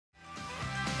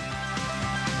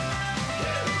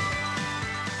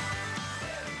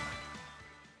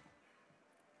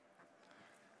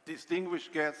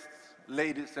Distinguished guests,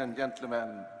 ladies and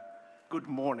gentlemen, good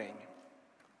morning.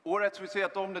 Or as we say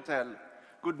at Omnitel,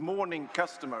 good morning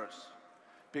customers,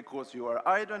 because you are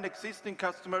either an existing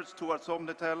customers towards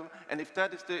Omnitel, and if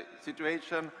that is the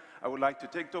situation, I would like to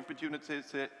take the opportunity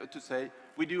to say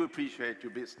we do appreciate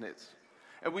your business.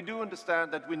 And we do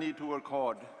understand that we need to work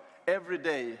hard every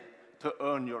day to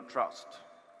earn your trust.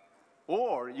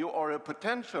 Or you are a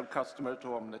potential customer to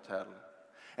Omnitel.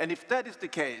 And if that is the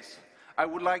case, I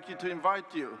would like you to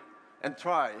invite you and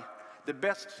try the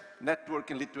best network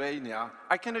in Lithuania.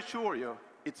 I can assure you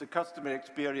it's a customer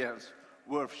experience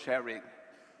worth sharing.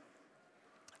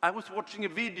 I was watching a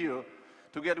video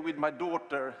together with my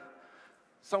daughter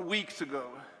some weeks ago.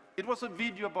 It was a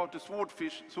video about a sword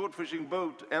fishing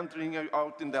boat entering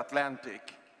out in the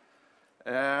Atlantic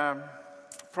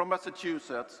from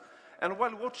Massachusetts. And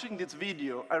while watching this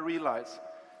video, I realized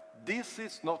this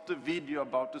is not a video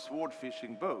about a sword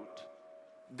fishing boat.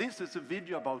 This is a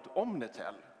video about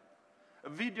Omnitel. A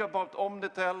video about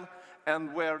Omnitel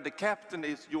and where the captain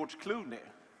is George Clooney.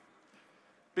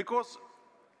 Because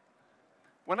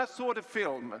when I saw the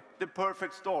film, The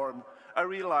Perfect Storm, I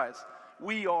realized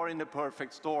we are in a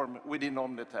perfect storm within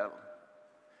Omnitel.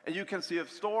 And you can see a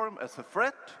storm as a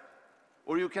threat,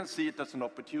 or you can see it as an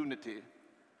opportunity.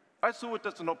 I saw it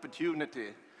as an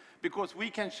opportunity, because we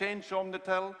can change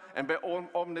Omnitel, and by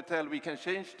Omnitel we can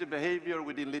change the behavior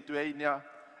within Lithuania,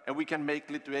 and we can make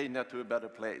Lithuania to a better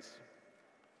place.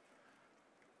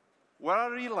 What I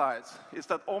realize is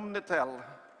that Omnitel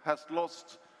has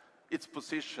lost its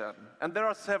position, and there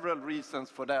are several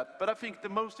reasons for that, but I think the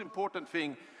most important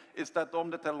thing is that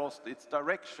Omnitel lost its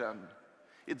direction,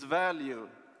 its value,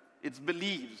 its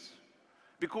beliefs,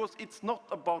 because it's not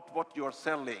about what you're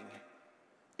selling,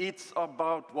 it's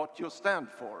about what you stand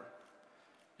for.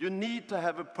 You need to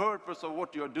have a purpose of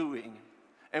what you're doing,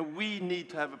 and we need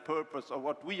to have a purpose of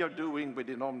what we are doing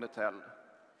within Omnitel.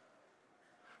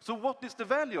 So what is the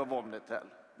value of Omnitel?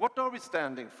 What are we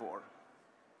standing for?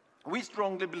 We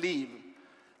strongly believe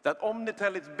that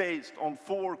Omnitel is based on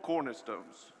 4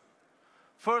 cornerstones.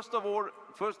 First of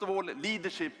all,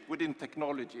 leadership within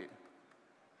technology,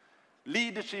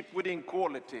 leadership within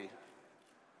quality,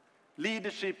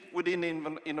 leadership within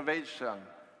innovation,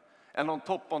 and on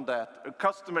top of that, a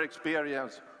customer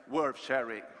experience worth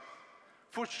sharing.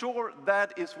 For sure,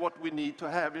 that is what we need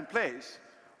to have in place.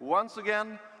 Once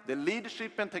again, the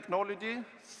leadership in technology,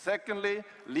 secondly,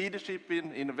 leadership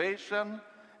in innovation,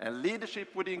 and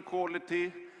leadership within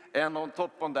quality, and on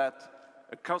top of that,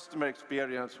 a customer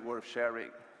experience worth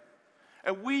sharing.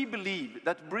 And we believe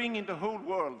that bringing the whole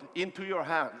world into your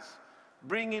hands,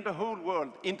 bringing the whole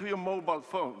world into your mobile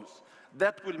phones,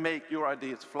 that will make your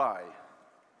ideas fly.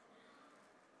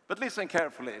 But listen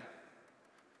carefully.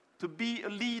 To be a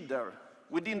leader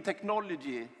within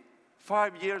technology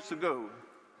 5 years ago,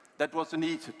 that was an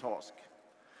easy task.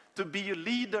 To be a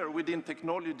leader within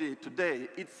technology today,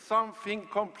 it's something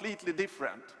completely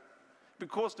different,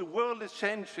 because the world is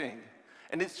changing,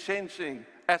 and it's changing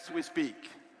as we speak.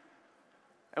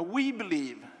 And we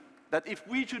believe that if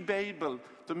we should be able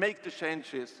to make the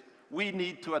changes, we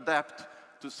need to adapt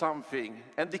to something.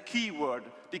 And the key word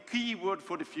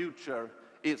for the future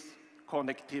is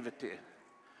connectivity.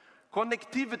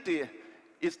 Connectivity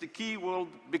is the key word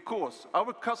because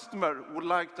our customer would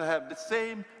like to have the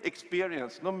same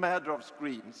experience no matter of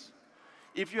screens.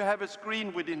 If you have a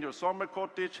screen within your summer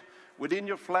cottage, within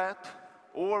your flat,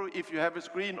 or if you have a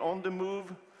screen on the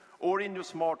move, or in your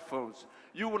smartphones,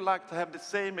 you would like to have the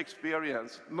same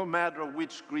experience no matter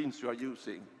which screens you are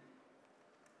using.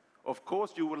 Of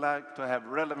course, you would like to have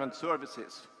relevant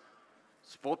services,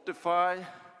 Spotify,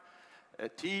 a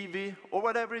TV, or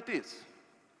whatever it is.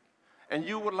 And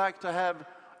you would like to have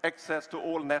access to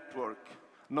all network,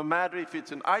 no matter if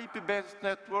it's an IP-based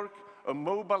network, a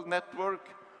mobile network,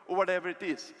 or whatever it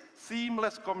is.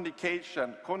 Seamless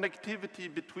communication,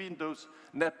 connectivity between those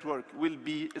networks will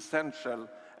be essential,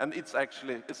 and it's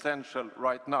actually essential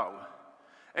right now.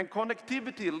 And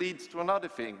connectivity leads to another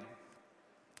thing.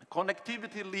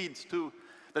 Connectivity leads to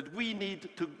that we need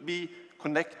to be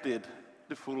connected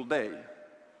the full day.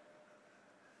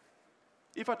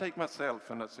 If I take myself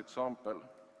as an example,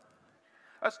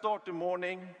 I start the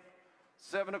morning,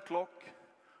 7 o'clock,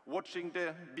 watching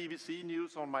the BBC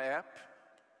News on my app.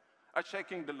 I'm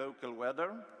checking the local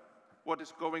weather, what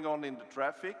is going on in the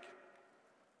traffic.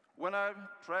 When I'm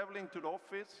traveling to the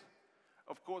office,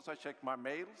 of course I check my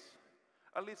mails.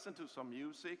 I listen to some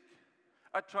music.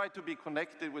 I try to be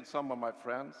connected with some of my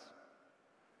friends.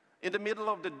 In the middle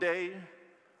of the day,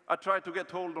 I try to get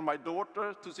hold of my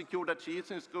daughter to secure that she is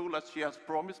in school as she has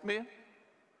promised me.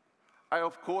 I,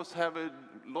 of course, have a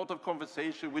lot of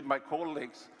conversation with my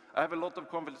colleagues I have a lot of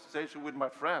conversation with my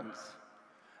friends.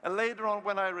 And later on,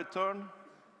 when I return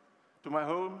to my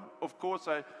home, of course,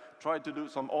 I try to do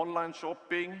some online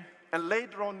shopping. And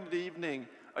later on in the evening,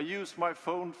 I use my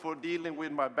phone for dealing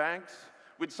with my banks,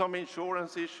 with some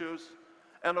insurance issues,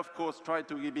 and of course, try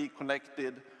to be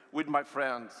connected with my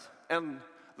friends. And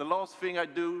the last thing I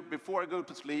do before I go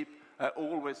to sleep, I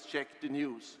always check the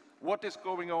news. What is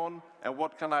going on and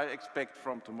what can I expect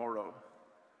from tomorrow?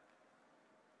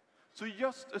 So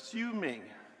just assuming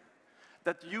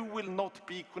that you will not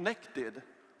be connected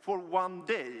for one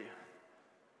day,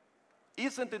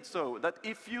 isn't it so that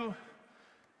if you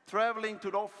traveling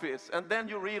to the office and then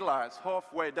you realize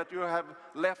halfway that you have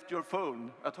left your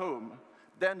phone at home,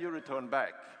 then you return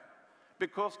back?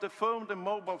 Because the phone, the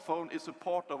mobile phone, is a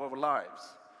part of our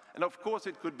lives. And of course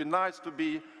it could be nice to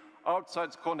be outside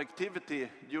connectivity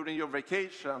during your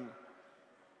vacation,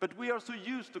 but we are so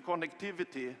used to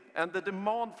connectivity, and the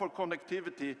demand for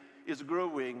connectivity is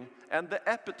growing, and the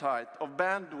appetite of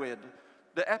bandwidth,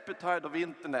 the appetite of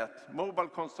internet, mobile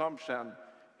consumption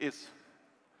is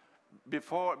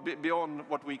beyond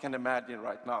what we can imagine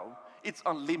right now. It's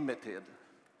unlimited.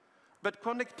 But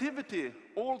connectivity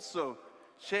also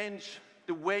changed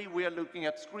the way we are looking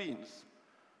at screens.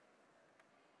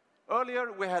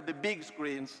 Earlier, we had the big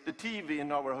screens, the TV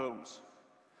in our homes.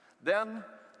 Then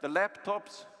the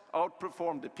laptops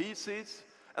outperformed the PCs,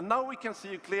 and now we can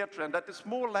see a clear trend that the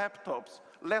small laptops,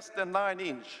 less than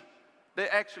 9-inch, they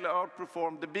actually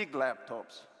outperform the big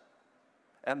laptops.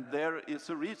 And there is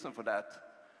a reason for that.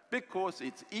 Because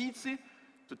it's easy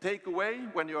to take away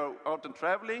when you're out and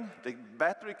traveling. The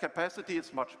battery capacity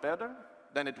is much better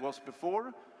than it was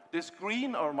before. The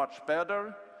screen are much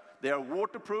better. They are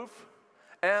waterproof.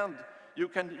 And you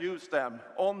can use them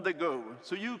on the go.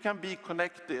 So you can be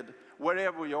connected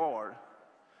wherever you are.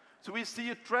 So we see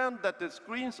a trend that the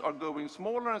screens are going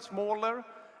smaller and smaller,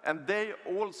 and they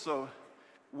also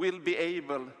will be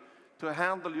able to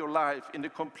handle your life in a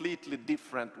completely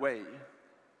different way.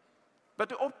 But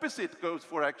the opposite goes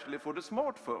for actually for the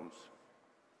smartphones.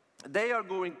 They are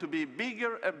going to be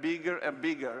bigger and bigger and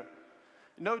bigger.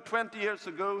 You know, 20 years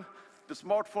ago, the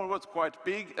smartphone was quite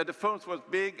big, and the phones was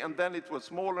big, and then it was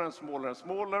smaller and smaller and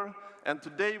smaller. And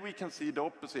today we can see the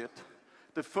opposite.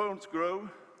 The phones grow,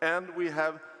 and we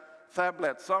have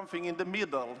tablets, something in the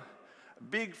middle.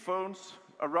 Big phones,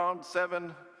 around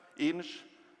 7-inch.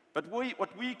 But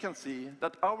what we can see,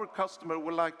 that our customer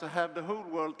would like to have the whole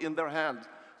world in their hands.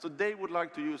 So they would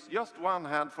like to use just one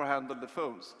hand for handle the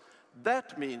phones.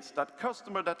 That means that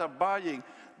customers that are buying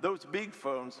those big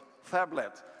phones,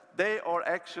 tablets, they are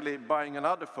actually buying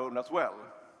another phone as well.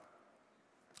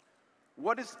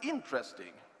 What is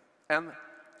interesting, and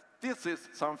this is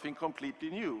something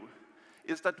completely new,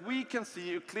 is that we can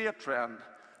see a clear trend.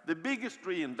 The bigger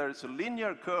screen, there is a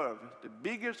linear curve. The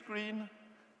bigger screen,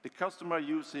 the customer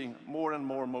using more and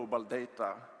more mobile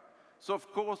data. So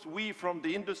of course, we from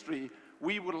the industry,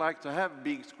 we would like to have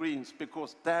big screens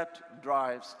because that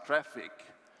drives traffic.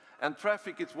 And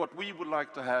traffic is what we would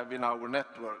like to have in our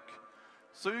network.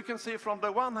 So you can see from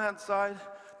the one hand side,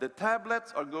 the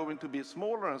tablets are going to be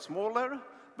smaller and smaller,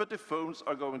 but the phones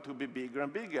are going to be bigger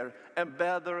and bigger, and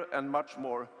better and much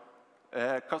more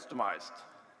customized.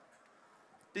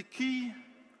 The key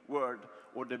word,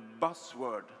 or the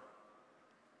buzzword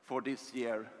for this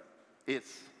year, is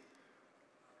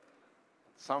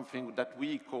something that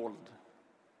we called,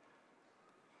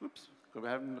 oops, can we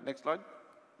have the next slide?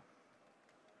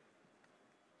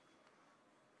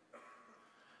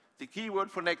 The key word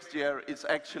for next year is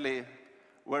actually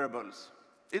wearables.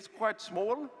 It's quite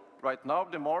small right now,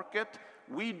 the market.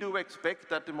 We do expect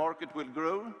that the market will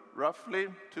grow roughly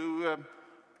to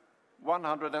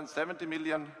 170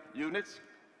 million units.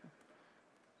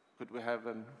 Could we have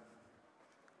an...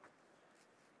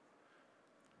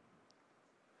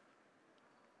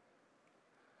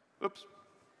 Oops.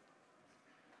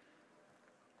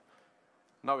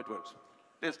 Now it works.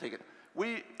 Let's take it.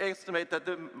 We estimate that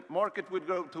the market will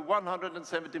grow to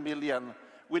 170 million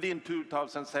within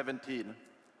 2017.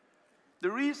 The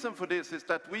reason for this is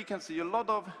that we can see a lot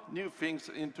of new things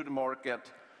into the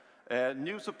market.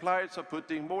 New suppliers are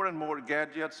putting more and more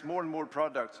gadgets, more and more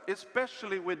products,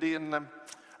 especially within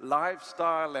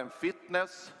lifestyle and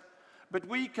fitness. But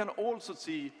we can also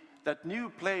see that new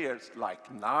players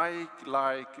like Nike,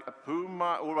 like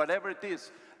Puma, or whatever it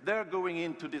is, they're going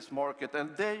into this market,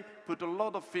 and they put a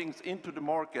lot of things into the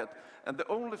market. And the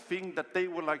only thing that they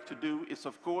would like to do is,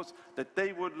 of course, that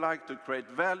they would like to create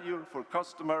value for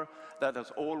customer that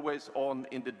is always on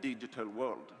in the digital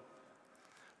world.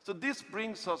 So this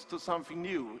brings us to something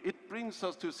new. It brings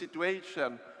us to a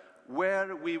situation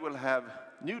where we will have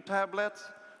new tablets,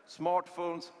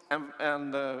 smartphones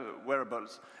and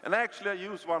wearables. And actually I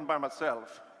use one by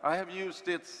myself. I have used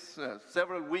it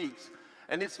several weeks,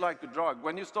 and it's like a drug.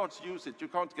 When you start to use it, you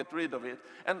can't get rid of it.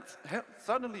 And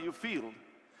suddenly you feel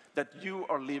that you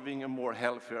are living a more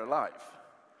healthier life.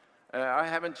 I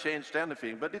haven't changed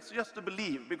anything, but it's just a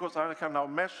belief, because I can now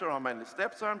measure how many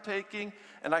steps I'm taking,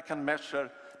 and I can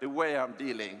measure the way I'm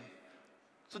dealing.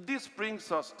 So this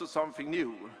brings us to something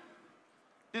new.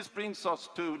 This brings us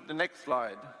to the next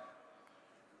slide.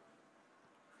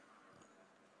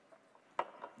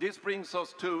 This brings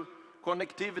us to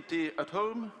connectivity at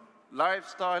home,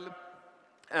 lifestyle,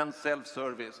 and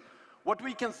self-service. What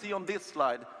we can see on this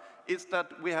slide is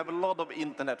that we have a lot of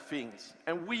internet things,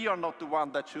 and we are not the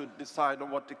one that should decide on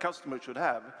what the customer should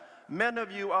have. Many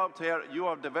of you out here, you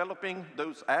are developing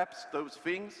those apps, those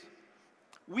things.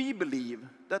 We believe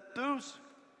that those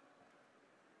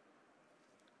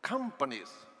companies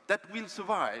that will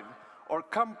survive are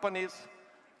companies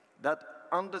that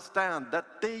understand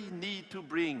that they need to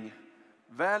bring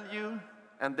value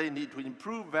and they need to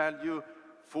improve value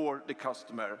for the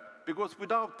customer, because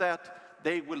without that,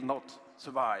 they will not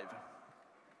survive.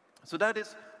 So that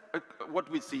is what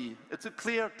we see. It's a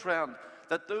clear trend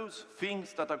that those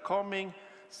things that are coming,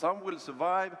 some will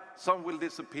survive, some will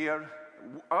disappear.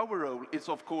 Our role is,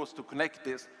 of course, to connect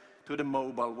this to the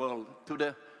mobile world, to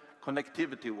the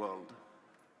connectivity world.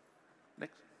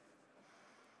 Next.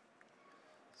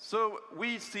 So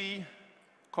we see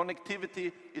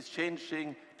connectivity is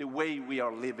changing the way we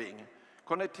are living.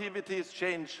 Connectivity has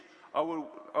changed our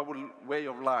way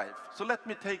of life. So let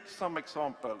me take some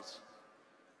examples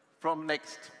from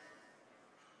next.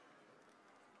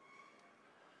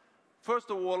 First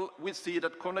of all, we see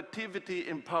that connectivity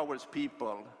empowers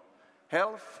people.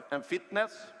 Health and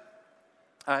fitness,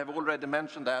 I have already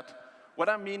mentioned that. What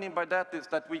I'm meaning by that is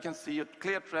that we can see a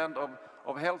clear trend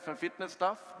of health and fitness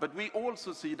stuff, but we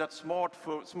also see that smart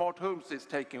homes is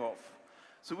taking off.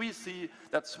 So we see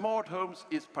that smart homes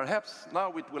is perhaps,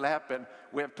 now it will happen.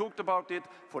 We have talked about it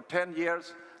for 10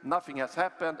 years, nothing has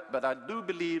happened, but I do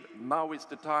believe now is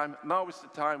the time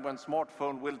when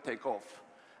smartphone will take off.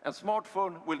 And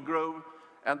smartphone will grow,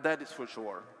 and that is for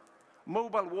sure.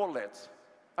 Mobile wallets,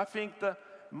 I think the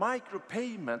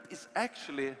micropayment is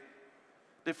actually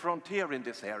the frontier in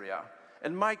this area.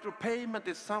 And micropayment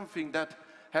is something that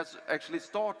has actually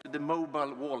started the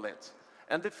mobile wallets.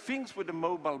 And the things with the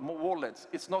mobile wallets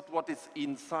is not what is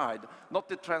inside, not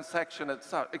the transaction as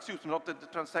such, not the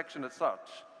transaction as such.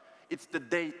 It's the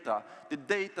data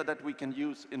that we can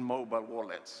use in mobile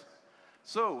wallets.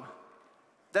 So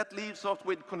that leaves us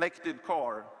with connected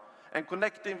car. And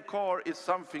connected car is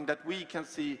something that we can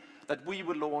see that we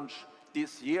will launch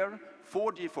this year,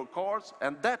 4G for cars,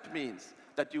 and that means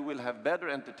that you will have better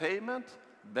entertainment,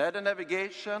 better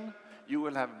navigation, you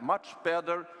will have much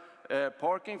better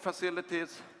parking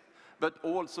facilities, but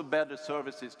also better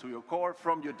services to your car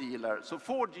from your dealer. So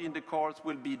 4G in the cars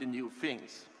will be the new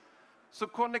things. So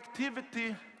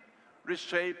connectivity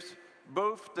reshapes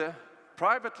both the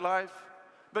private life,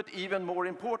 but even more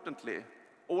importantly,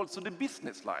 also the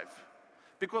business life.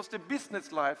 Because the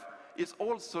business life is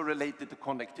also related to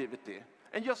connectivity.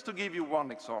 And just to give you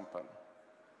one example.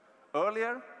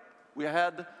 Earlier, we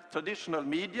had traditional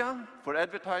media for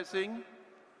advertising.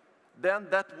 Then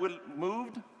that will move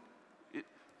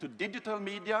to digital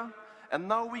media. And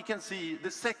now we can see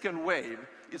the second wave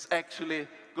is actually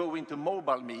going to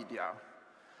mobile media.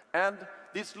 And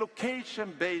this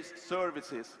location-based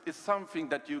services is something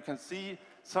that you can see,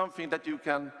 something that you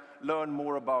can learn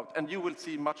more about, and you will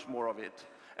see much more of it.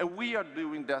 And we are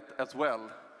doing that as well.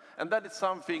 And that is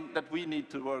something that we need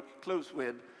to work close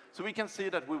with. So we can see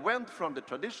that we went from the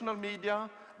traditional media,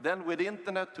 then with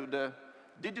internet to the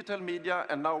digital media,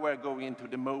 and now we're going into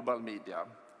the mobile media.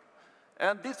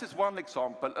 And this is one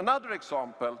example. Another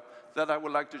example that I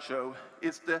would like to show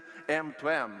is the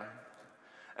M2M.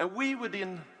 And we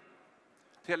within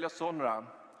TeliaSonera,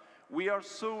 we are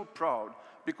so proud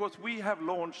because we have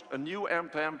launched a new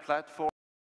M2M platform